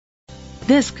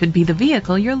This could be the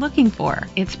vehicle you're looking for.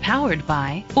 It's powered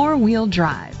by four-wheel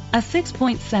drive, a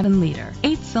 6.7-liter,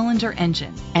 8-cylinder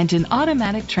engine, and an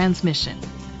automatic transmission.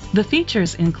 The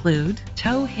features include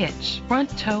tow hitch, front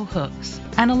tow hooks,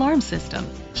 an alarm system,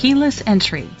 keyless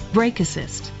entry, brake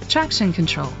assist, traction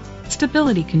control,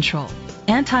 stability control,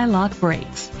 anti-lock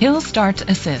brakes, hill start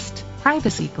assist,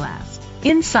 privacy glass.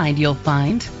 Inside you'll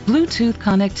find Bluetooth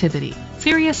connectivity,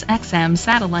 Sirius XM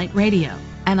satellite radio,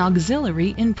 an auxiliary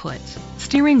input,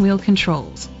 steering wheel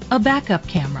controls, a backup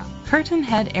camera, curtain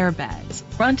head airbags,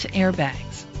 front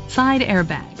airbags,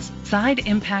 side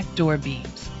impact door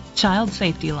beams, child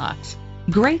safety locks.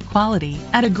 Great quality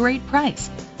at a great price.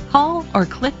 Call or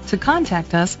click to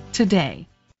contact us today.